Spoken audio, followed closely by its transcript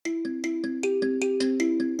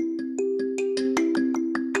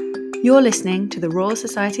You're listening to the Royal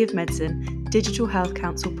Society of Medicine Digital Health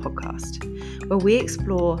Council podcast, where we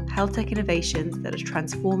explore health tech innovations that are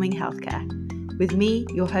transforming healthcare. With me,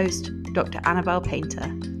 your host, Dr. Annabelle Painter.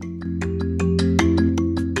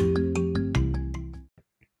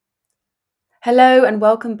 Hello and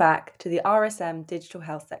welcome back to the RSM Digital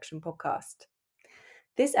Health Section podcast.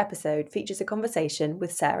 This episode features a conversation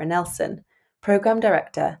with Sara Nelson, Programme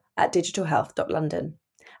Director at DigitalHealth.London,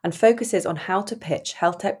 and focuses on how to pitch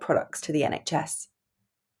health tech products to the NHS.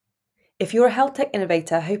 If you're a health tech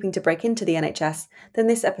innovator hoping to break into the NHS, then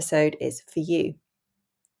this episode is for you.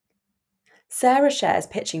 Sara shares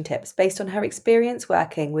pitching tips based on her experience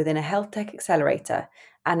working within a health tech accelerator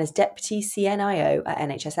and as Deputy CNIO at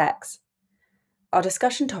NHSX. Our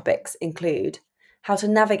discussion topics include how to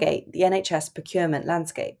navigate the NHS procurement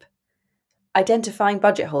landscape, identifying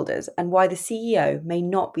budget holders and why the CEO may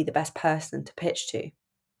not be the best person to pitch to,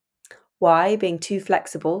 why being too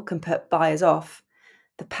flexible can put buyers off,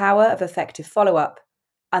 the power of effective follow-up,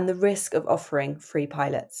 and the risk of offering free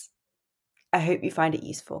pilots. I hope you find it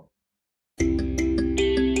useful.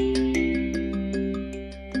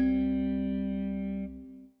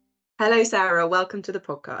 Hello, Sara. Welcome to the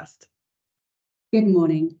podcast. Good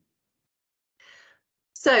morning.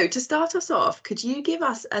 So to start us off, could you give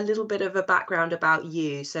us a little bit of a background about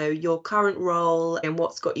you? So your current role and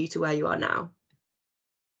what's got you to where you are now?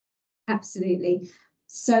 Absolutely.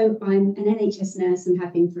 So I'm an NHS nurse and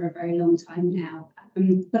have been for a very long time now,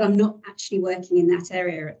 but I'm not actually working in that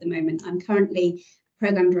area at the moment. I'm currently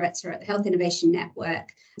Programme Director at the Health Innovation Network,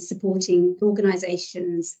 supporting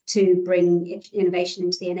organisations to bring innovation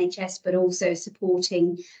into the NHS, but also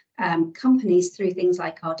supporting companies through things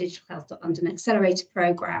like our DigitalHealth.London accelerator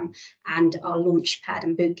programme and our Launchpad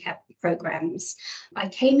and Bootcamp programmes. I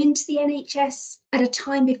came into the NHS at a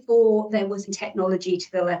time before there was technology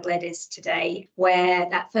to the level it is today, where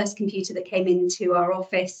that first computer that came into our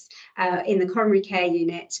office in the coronary care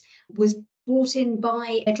unit was brought in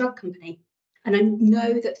by a drug company. And I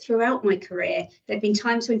know that throughout my career, there have been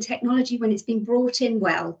times when technology, when it's been brought in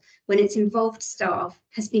well, when it's involved staff,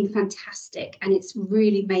 has been fantastic. And it's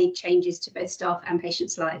really made changes to both staff and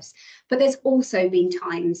patients' lives. But there's also been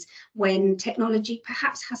times when technology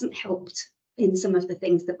perhaps hasn't helped in some of the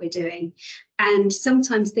things that we're doing. And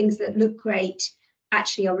sometimes things that look great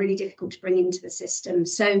actually are really difficult to bring into the system.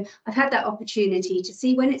 So I've had that opportunity to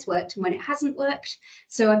see when it's worked and when it hasn't worked.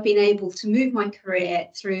 So I've been able to move my career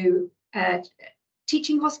through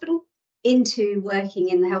teaching hospital into working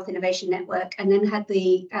in the Health Innovation Network, and then had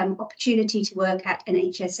the opportunity to work at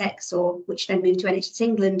NHSX, or which then moved to NHS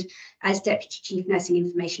England as Deputy Chief Nursing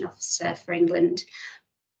Information Officer for England.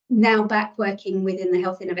 Now back working within the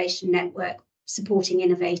Health Innovation Network, supporting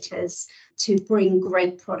innovators to bring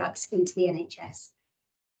great products into the NHS.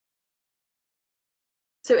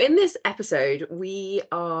 So in this episode, we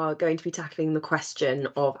are going to be tackling the question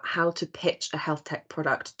of how to pitch a health tech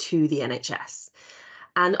product to the NHS.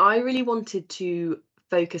 And I really wanted to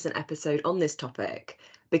focus an episode on this topic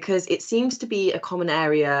because it seems to be a common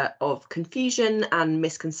area of confusion and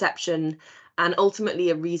misconception, and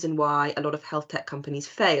ultimately a reason why a lot of health tech companies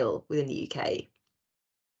fail within the UK.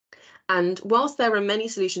 And whilst there are many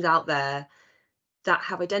solutions out there that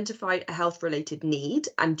have identified a health-related need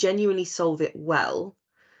and genuinely solve it well,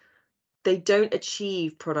 they don't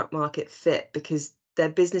achieve product market fit because their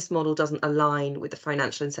business model doesn't align with the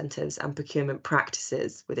financial incentives and procurement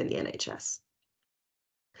practices within the NHS.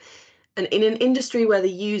 And in an industry where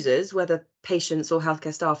the users, whether patients or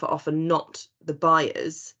healthcare staff, are often not the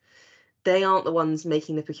buyers, they aren't the ones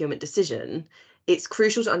making the procurement decision. It's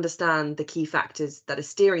crucial to understand the key factors that are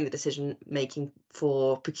steering the decision making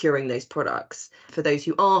for procuring those products for those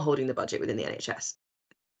who are holding the budget within the NHS.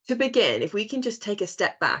 To begin, if we can just take a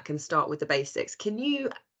step back and start with the basics, can you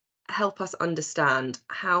help us understand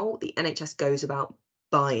how the NHS goes about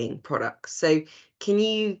buying products? So can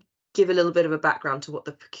you give a little bit of a background to what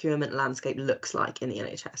the procurement landscape looks like in the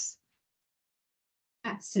NHS?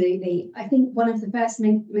 Absolutely. I think one of the first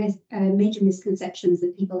major misconceptions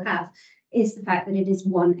that people have is the fact that it is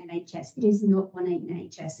one NHS. It is not one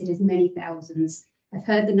NHS. It is many thousands. I've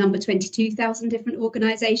heard the number 22,000 different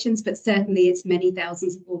organisations, but certainly it's many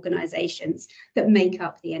thousands of organisations that make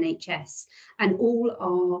up the NHS, and all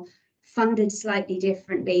are funded slightly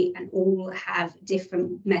differently and all have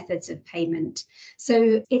different methods of payment.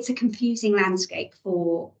 So it's a confusing landscape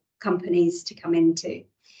for companies to come into.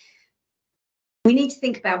 We need to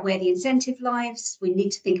think about where the incentive lies. We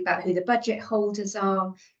need to think about who the budget holders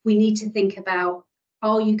are. We need to think about,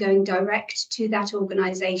 are you going direct to that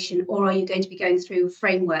organisation, or are you going to be going through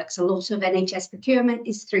frameworks? A lot of NHS procurement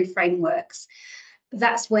is through frameworks.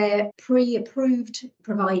 That's where pre-approved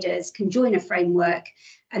providers can join a framework,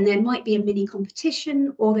 and there might be a mini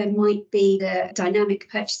competition, or there might be the dynamic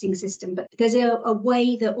purchasing system, but there's a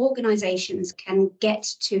way that organisations can get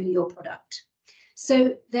to your product.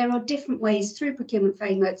 So there are different ways through procurement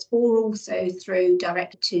frameworks, or also through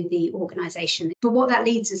direct to the organisation. But what that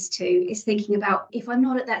leads us to is thinking about, if I'm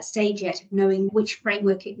not at that stage yet of knowing which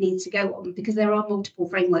framework it needs to go on, because there are multiple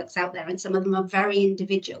frameworks out there and some of them are very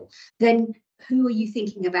individual, then who are you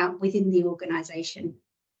thinking about within the organisation?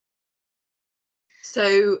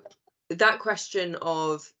 So that question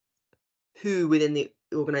of who within the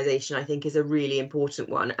organisation, I think, is a really important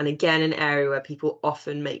one. And again, an area where people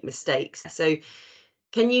often make mistakes. So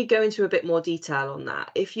can you go into a bit more detail on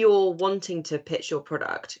that? If you're wanting to pitch your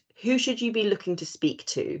product, who should you be looking to speak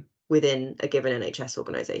to within a given NHS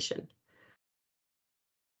organisation?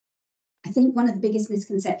 I think one of the biggest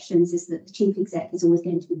misconceptions is that the chief exec is always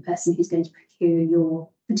going to be the person who's going to procure your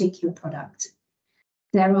particular product.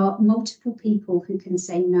 There are multiple people who can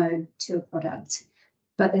say no to a product,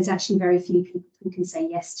 but there's actually very few people who can say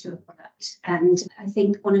yes to a product. And I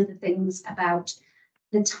think one of the things about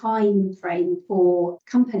the time frame for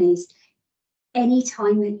companies, any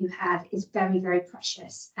time that you have is very, very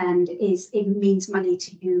precious, and it means money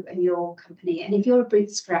to you and your company. And if you're a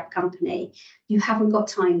bootstrap company, you haven't got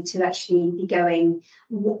time to actually be going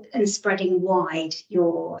and spreading wide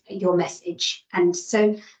your message. And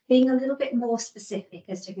so being a little bit more specific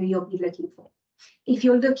as to who you'll be looking for. If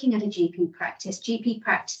you're looking at a GP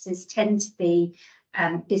practices tend to be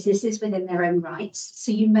businesses within their own rights.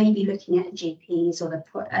 So you may be looking at GPs or the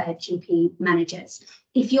GP managers.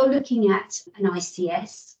 If you're looking at an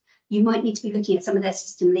ICS, you might need to be looking at some of their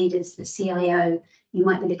system leaders, the CIO, you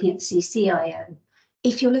might be looking at the CCIO.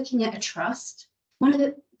 If you're looking at a trust, one of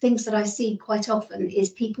the things that I see quite often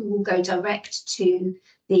is people will go direct to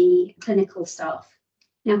the clinical staff.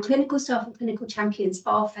 Now, clinical staff and clinical champions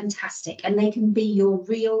are fantastic, and they can be your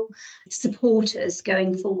real supporters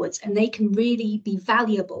going forwards, and they can really be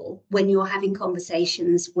valuable when you're having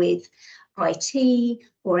conversations with IT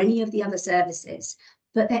or any of the other services.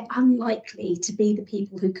 But they're unlikely to be the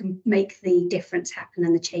people who can make the difference happen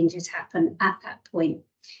and the changes happen at that point.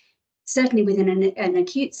 Certainly within an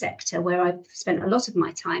acute sector where I've spent a lot of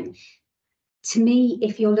my time, to me,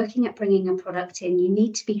 if you're looking at bringing a product in, you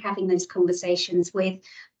need to be having those conversations with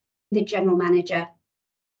the general manager,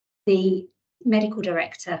 the medical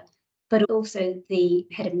director, but also the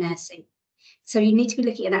head of nursing. So you need to be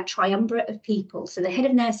looking at that triumvirate of people. So the head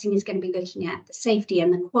of nursing is going to be looking at the safety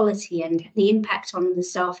and the quality and the impact on the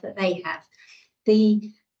staff that they have.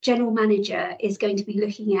 The general manager is going to be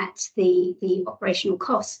looking at the operational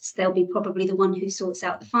costs. They'll be probably the one who sorts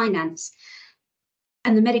out the finance.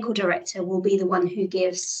 And the medical director will be the one who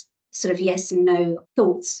gives sort of yes and no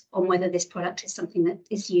thoughts on whether this product is something that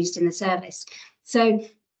is used in the service. So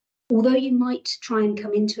although you might try and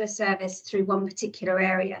come into a service through one particular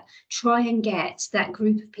area, try and get that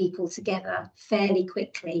group of people together fairly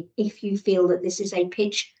quickly if you feel that this is a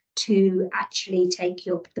pitch to actually take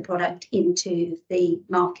the product into the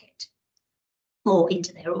market or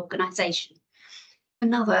into their organisation.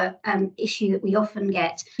 Another issue that we often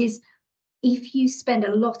get is if you spend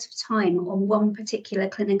a lot of time on one particular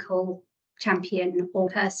clinical champion or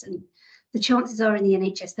person, the chances are in the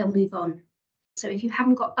NHS they'll move on. So if you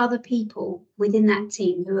haven't got other people within that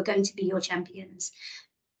team who are going to be your champions,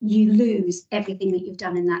 you lose everything that you've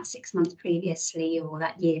done in that 6 months previously or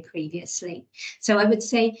that year previously. So I would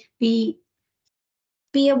say be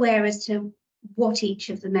aware as to what each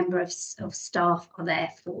of the members of staff are there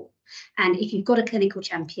for. And if you've got a clinical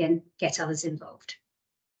champion, get others involved.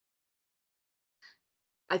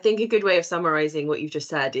 I think a good way of summarising what you've just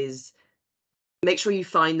said is make sure you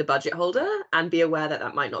find the budget holder and be aware that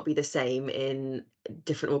that might not be the same in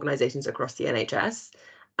different organisations across the NHS,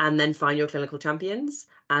 and then find your clinical champions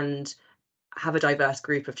and have a diverse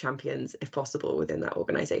group of champions if possible within that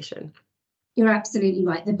organisation. You're absolutely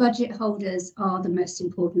right. The budget holders are the most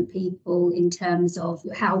important people in terms of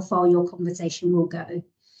how far your conversation will go,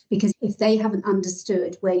 because if they haven't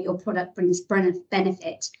understood where your product brings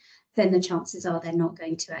benefit, then the chances are they're not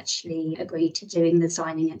going to actually agree to doing the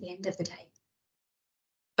signing at the end of the day.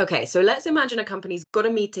 Okay, so let's imagine a company's got a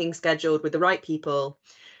meeting scheduled with the right people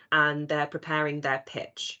and they're preparing their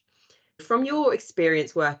pitch. From your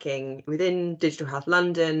experience working within Digital Health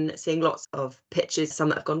London, seeing lots of pitches, some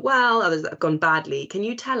that have gone well, others that have gone badly, can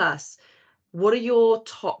you tell us what are your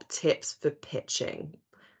top tips for pitching?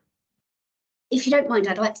 If you don't mind,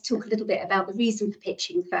 I'd like to talk a little bit about the reason for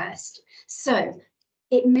pitching first. So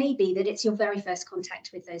it may be that it's your very first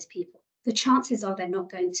contact with those people. the chances are they're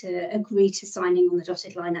not going to agree to signing on the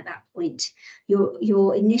dotted line at that point.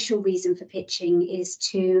 Your initial reason for pitching is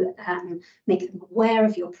to make them aware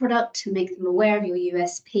of your product, to make them aware of your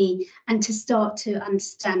USP, and to start to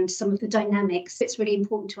understand some of the dynamics. It's really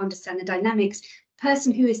important to understand the dynamics. The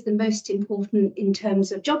person who is the most important in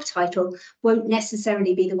terms of job title won't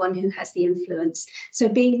necessarily be the one who has the influence. So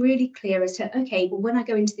being really clear as to, okay, well, when I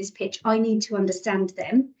go into this pitch, I need to understand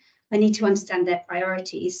them. I need to understand their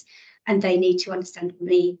priorities, and they need to understand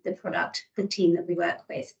me, the product, the team that we work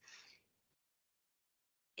with.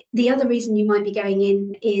 The other reason you might be going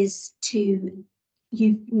in is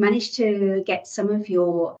you've managed to get some of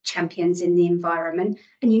your champions in the environment,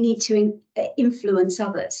 and you need to influence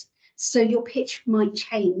others. So your pitch might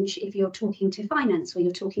change if you're talking to finance or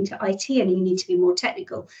you're talking to IT and you need to be more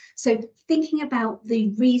technical. So thinking about the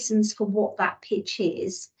reasons for what that pitch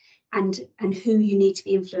is and who you need to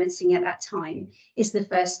be influencing at that time is the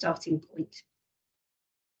first starting point.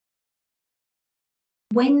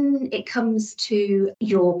 When it comes to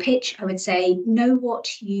your pitch, I would say know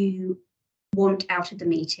what you want out of the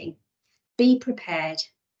meeting. Be prepared.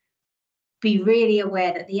 Be really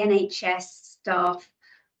aware that the NHS staff,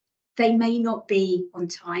 they may not be on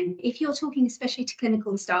time. If you're talking especially to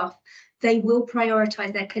clinical staff, they will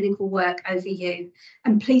prioritise their clinical work over you.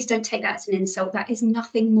 And please don't take that as an insult. That is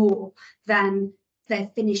nothing more than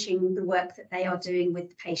they're finishing the work that they are doing with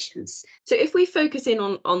the patients. So if we focus in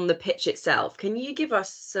on the pitch itself, can you give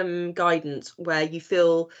us some guidance where you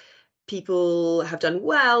feel people have done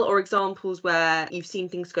well, or examples where you've seen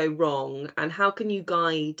things go wrong, and how can you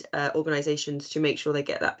guide organisations to make sure they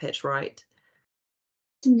get that pitch right?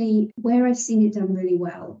 Certainly, where I've seen it done really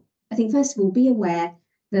well, I think first of all, be aware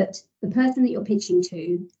that the person that you're pitching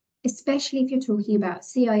to, especially if you're talking about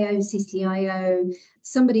CIO, CCIO,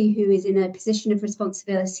 somebody who is in a position of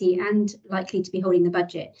responsibility and likely to be holding the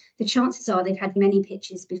budget, the chances are they've had many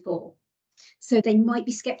pitches before. So they might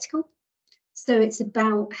be skeptical. So it's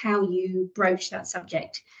about how you broach that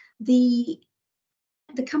subject. The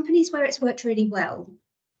companies where it's worked really well,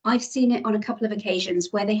 I've seen it on a couple of occasions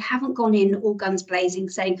where they haven't gone in all guns blazing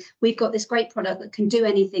saying, we've got this great product that can do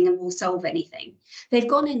anything and will solve anything. They've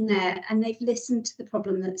gone in there and they've listened to the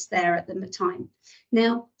problem that's there at the time.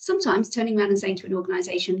 Now, sometimes turning around and saying to an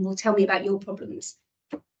organisation, well, tell me about your problems,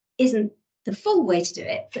 isn't the full way to do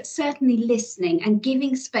it, but certainly listening and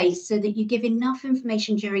giving space so that you give enough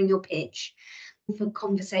information during your pitch for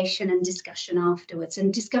conversation and discussion afterwards,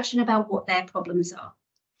 and discussion about what their problems are.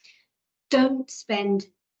 Don't spend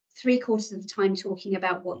 3/4 of the time talking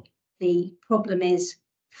about what the problem is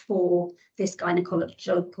for this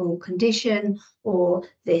gynecological condition or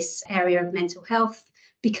this area of mental health,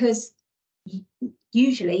 because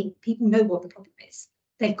usually people know what the problem is.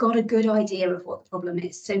 They've got a good idea of what the problem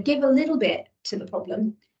is. So give a little bit to the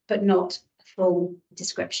problem, but not a full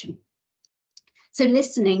description. So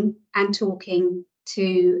listening and talking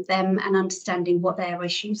to them and understanding what their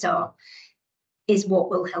issues are is what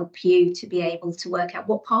will help you to be able to work out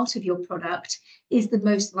what part of your product is the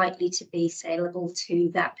most likely to be saleable to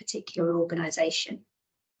that particular organisation.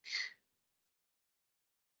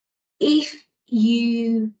 If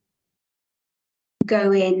you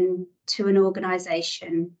go in to an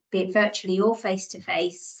organisation, be it virtually or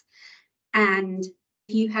face-to-face, and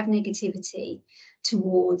you have negativity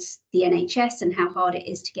towards the NHS and how hard it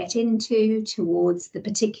is to get into, towards the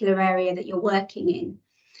particular area that you're working in.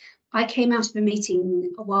 I came out of a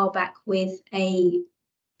meeting a while back with a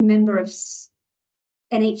member of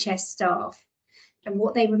NHS staff, and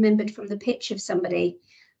what they remembered from the pitch of somebody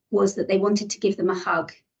was that they wanted to give them a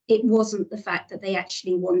hug. It wasn't the fact that they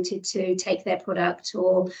actually wanted to take their product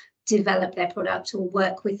or develop their product or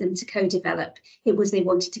work with them to co-develop. It was they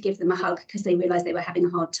wanted to give them a hug because they realised they were having a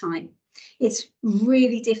hard time. It's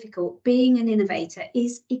really difficult. Being an innovator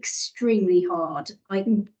is extremely hard. I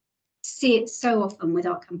can see it so often with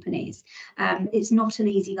our companies. It's not an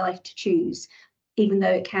easy life to choose, even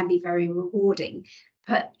though it can be very rewarding.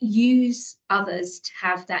 But use others to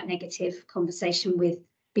have that negative conversation with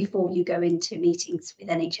before you go into meetings with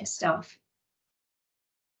NHS staff.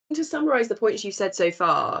 To summarise the points you've said so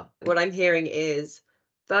far, what I'm hearing is,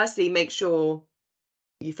 firstly, make sure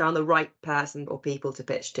you found the right person or people to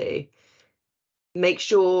pitch to. Make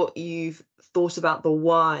sure you've thought about the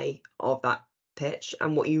why of that pitch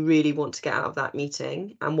and what you really want to get out of that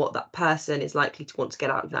meeting and what that person is likely to want to get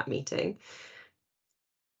out of that meeting.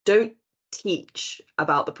 Don't teach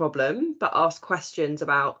about the problem, but ask questions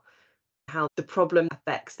about how the problem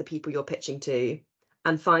affects the people you're pitching to.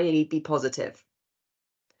 And finally, be positive.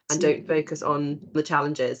 And don't focus on the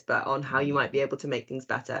challenges, but on how you might be able to make things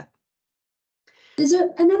better. There's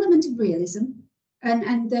an element of realism.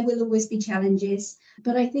 And there will always be challenges,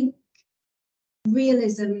 but I think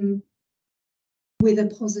realism with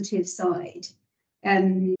a positive side.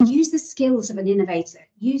 Use the skills of an innovator,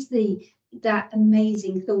 use that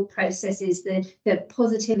amazing thought processes, the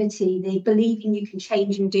positivity, the believing you can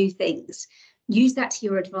change and do things. Use that to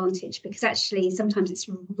your advantage, because actually sometimes it's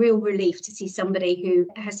a real relief to see somebody who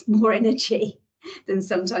has more energy than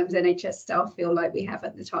sometimes NHS staff feel like we have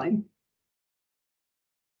at the time.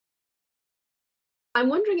 I'm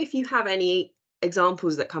wondering if you have any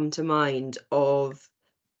examples that come to mind of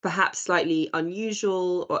perhaps slightly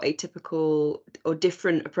unusual or atypical or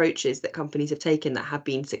different approaches that companies have taken that have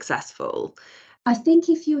been successful. I think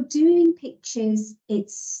if you're doing pitches,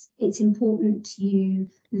 it's important you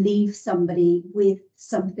leave somebody with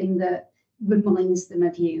something that reminds them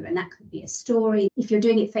of you, and that could be a story. If you're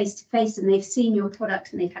doing it face to face and they've seen your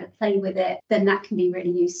product and they've had a play with it, then that can be really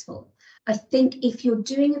useful. I think if you're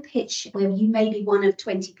doing a pitch where you may be one of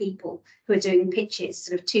 20 people who are doing pitches,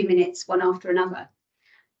 sort of 2 minutes, one after another,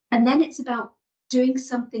 and then it's about doing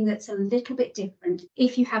something that's a little bit different.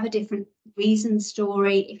 If you have a different reason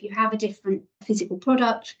story, if you have a different physical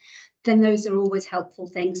product, then those are always helpful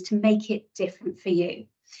things to make it different for you.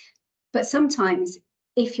 But sometimes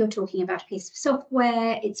if you're talking about a piece of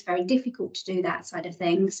software, it's very difficult to do that side of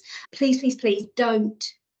things. Please, please, please don't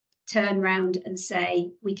turn around and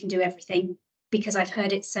say, we can do everything, because I've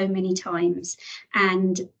heard it so many times.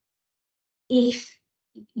 And if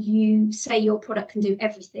you say your product can do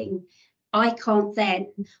everything, I can't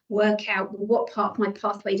then work out what part of my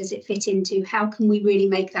pathway does it fit into? How can we really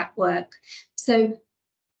make that work? So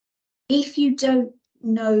if you don't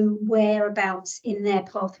know whereabouts in their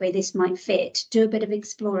pathway this might fit, do a bit of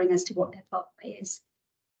exploring as to what their pathway is.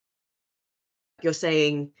 You're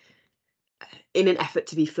saying in an effort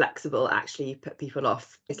to be flexible, actually you put people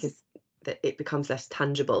off because it becomes less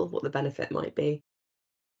tangible what the benefit might be.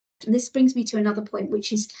 And this brings me to another point,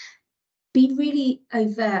 which is be really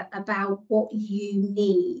overt about what you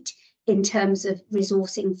need in terms of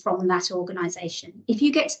resourcing from that organisation. If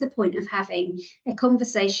you get to the point of having a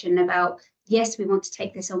conversation about, yes, we want to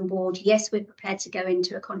take this on board, yes, we're prepared to go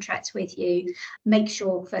into a contract with you, make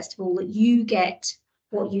sure, first of all, that you get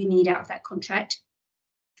what you need out of that contract.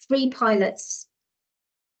 Free pilots,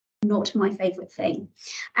 not my favourite thing.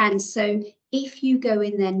 And so if you go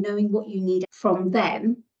in there knowing what you need from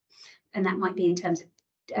them, and that might be in terms of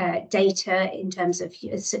data, in terms of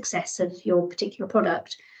success of your particular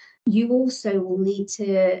product, you also will need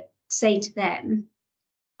to say to them,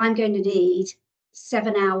 I'm going to need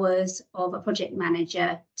 7 hours of a project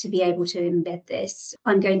manager to be able to embed this.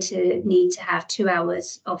 I'm going to need to have 2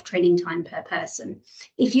 hours of training time per person.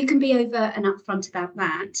 If you can be overt and upfront about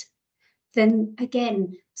that, then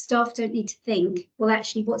again, staff don't need to think, well,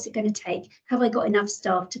 actually, what's it going to take? Have I got enough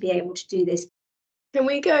staff to be able to do this? Can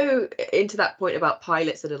we go into that point about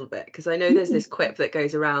pilots a little bit? Because I know there's this quip that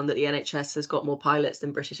goes around that the NHS has got more pilots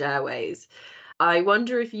than British Airways. I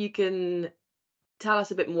wonder if you can tell us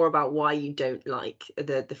a bit more about why you don't like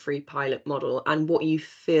the free pilot model and what you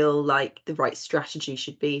feel like the right strategy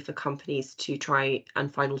should be for companies to try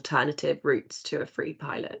and find alternative routes to a free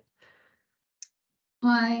pilot.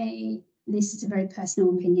 This is a very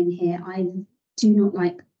personal opinion here. I do not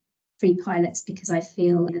like free pilots because I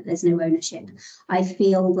feel that there's no ownership. I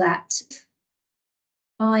feel that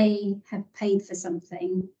I have paid for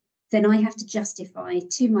something, then I have to justify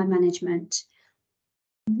to my management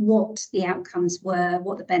what the outcomes were,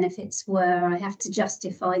 what the benefits were. I have to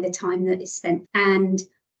justify the time that is spent, and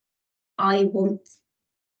I want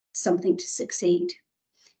something to succeed.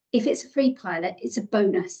 If it's a free pilot, it's a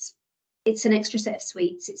bonus. It's an extra set of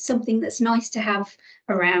sweets. It's something that's nice to have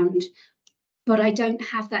around, but I don't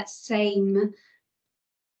have that same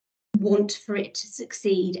want for it to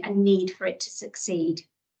succeed and need for it to succeed.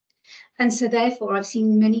 And so therefore, I've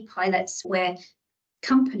seen many pilots where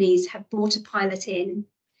companies have brought a pilot in,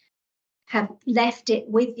 have left it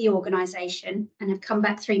with the organisation and have come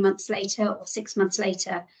back 3 months later or 6 months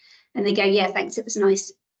later, and they go, yeah, thanks, it was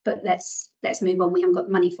nice, but let's move on, we haven't got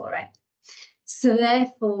the money for it. So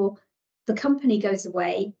therefore, the company goes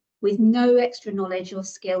away with no extra knowledge or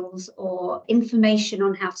skills or information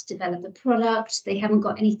on how to develop a product. They haven't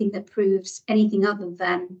got anything that proves anything other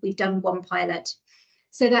than we've done one pilot.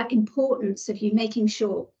 So that importance of you making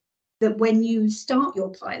sure that when you start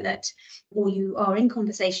your pilot or you are in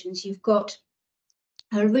conversations, you've got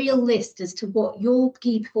a real list as to what your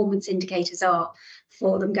key performance indicators are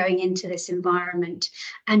for them going into this environment.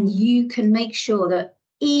 And you can make sure that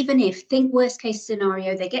even if, think worst case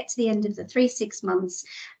scenario, they get to the end of the 3-6 months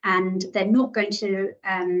and they're not going to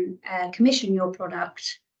commission your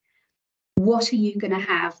product, What are you going to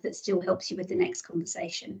have that still helps you with the next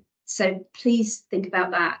conversation? So please think about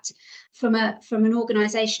that. From an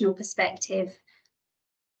organisational perspective,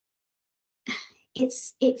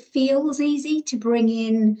 it feels easy to bring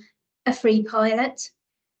in a free pilot,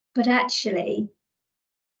 but actually,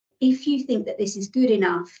 if you think that this is good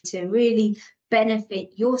enough to really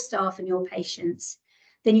benefit your staff and your patients,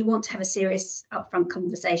 then you want to have a serious upfront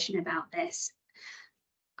conversation about this.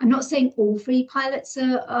 I'm not saying all free pilots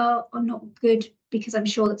are not good, because I'm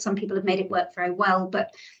sure that some people have made it work very well,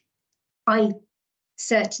 but I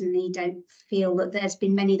certainly don't feel that there's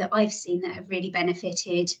been many that I've seen that have really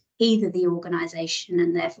benefited either the organisation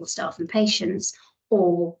and therefore staff and patients,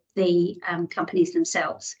 or the companies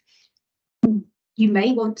themselves. You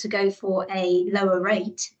may want to go for a lower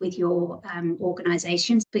rate with your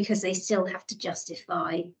organisations, because they still have to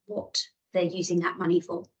justify what they're using that money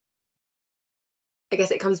for. I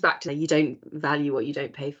guess it comes back to you don't value what you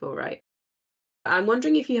don't pay for, right? I'm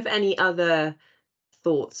wondering if you have any other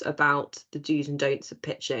thoughts about the do's and don'ts of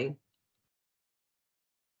pitching.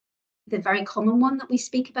 The very common one that we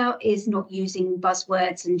speak about is not using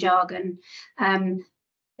buzzwords and jargon.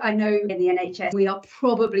 I know in the NHS, we are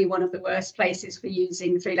probably one of the worst places for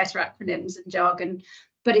using three-letter acronyms and jargon,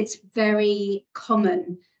 but it's very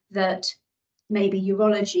common that maybe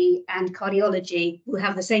urology and cardiology will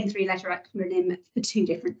have the same three-letter acronym for two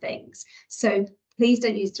different things. So please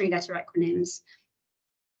don't use three-letter acronyms.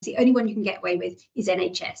 The only one you can get away with is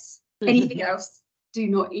NHS. Anything else, do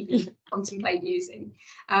not even contemplate using.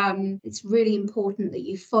 It's really important that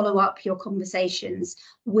you follow up your conversations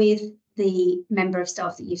with the member of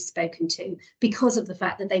staff that you've spoken to, because of the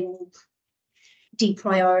fact that they will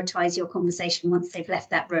deprioritise your conversation once they've left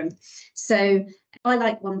that room. So I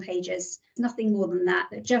like one-pagers, nothing more than that,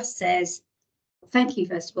 that just says, thank you,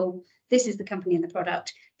 first of all, this is the company and the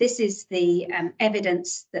product, this is the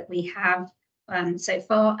evidence that we have so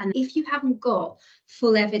far. And if you haven't got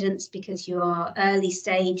full evidence because you are early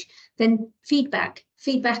stage, then feedback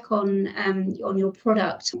on your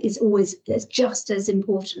product is just as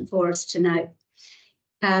important for us to know.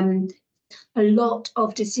 A lot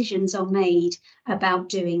of decisions are made about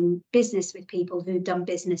doing business with people who've done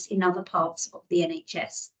business in other parts of the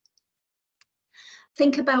NHS.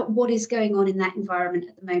 Think about what is going on in that environment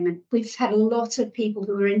at the moment. We've had a lot of people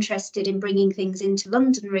who are interested in bringing things into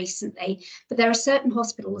London recently, but there are certain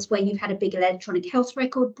hospitals where you've had a big electronic health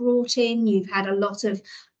record brought in, you've had a lot of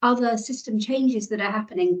other system changes that are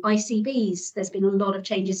happening. ICBs, there's been a lot of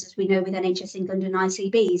changes, as we know, with NHS England and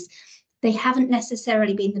ICBs. They haven't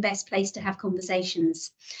necessarily been the best place to have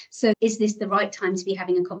conversations. So is this the right time to be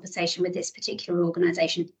having a conversation with this particular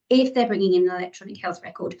organisation? If they're bringing in an electronic health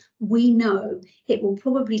record, we know it will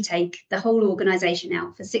probably take the whole organisation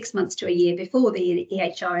out for 6 months to a year before the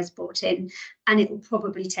EHR is brought in, and it will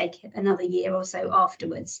probably take another year or so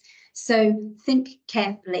afterwards. So think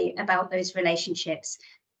carefully about those relationships.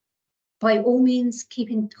 By all means,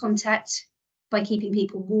 keep in contact by keeping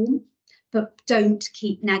people warm, but don't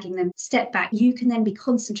keep nagging them. Step back. You can then be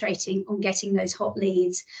concentrating on getting those hot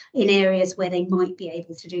leads in areas where they might be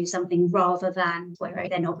able to do something, rather than where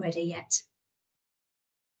they're not ready yet.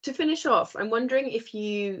 To finish off, I'm wondering if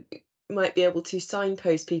you might be able to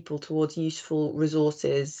signpost people towards useful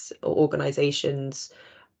resources or organisations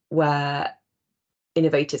where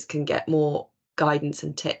innovators can get more guidance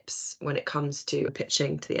and tips when it comes to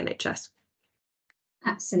pitching to the NHS.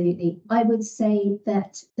 Absolutely. I would say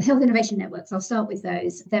that the Health Innovation Networks, I'll start with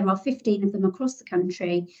those. There are 15 of them across the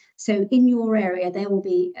country. So in your area, there will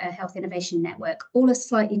be a Health Innovation Network. All are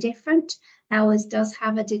slightly different. Ours does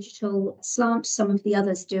have a digital slant. Some of the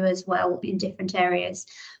others do as well in different areas.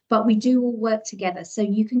 But we do all work together. So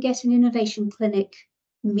you can get an innovation clinic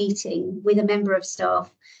meeting with a member of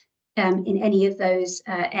staff in any of those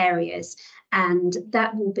areas. And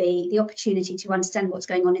that will be the opportunity to understand what's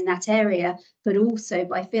going on in that area, but also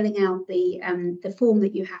by filling out the form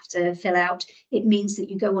that you have to fill out, it means that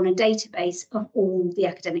you go on a database of all the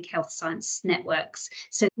academic health science networks.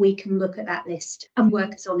 So we can look at that list and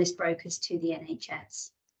work as honest brokers to the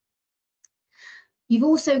NHS. You've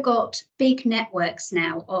also got big networks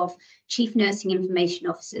now of chief nursing information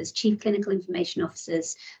officers, chief clinical information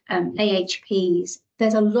officers, AHPs.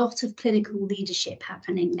 There's a lot of clinical leadership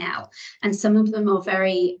happening now, and some of them are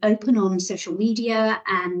very open on social media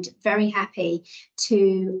and very happy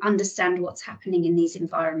to understand what's happening in these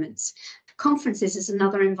environments. Conferences is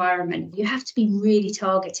another environment. You have to be really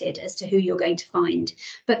targeted as to who you're going to find,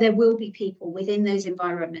 but there will be people within those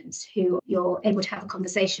environments who you're able to have a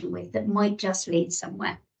conversation with that might just lead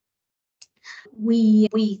somewhere. We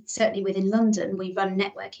certainly within London, we run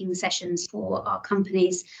networking sessions for our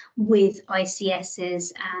companies with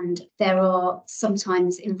ICSs, and there are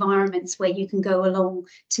sometimes environments where you can go along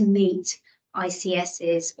to meet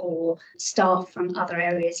ICSs or staff from other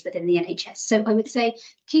areas within the NHS. So I would say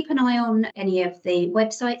keep an eye on any of the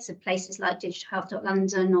websites of places like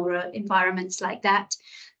DigitalHealth.London or environments like that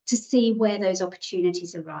to see where those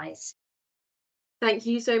opportunities arise. Thank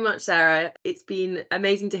you so much, Sarah. It's been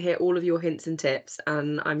amazing to hear all of your hints and tips,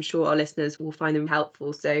 and I'm sure our listeners will find them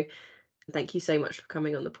helpful. So thank you so much for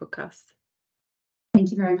coming on the podcast.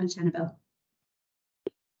 Thank you very much, Annabelle.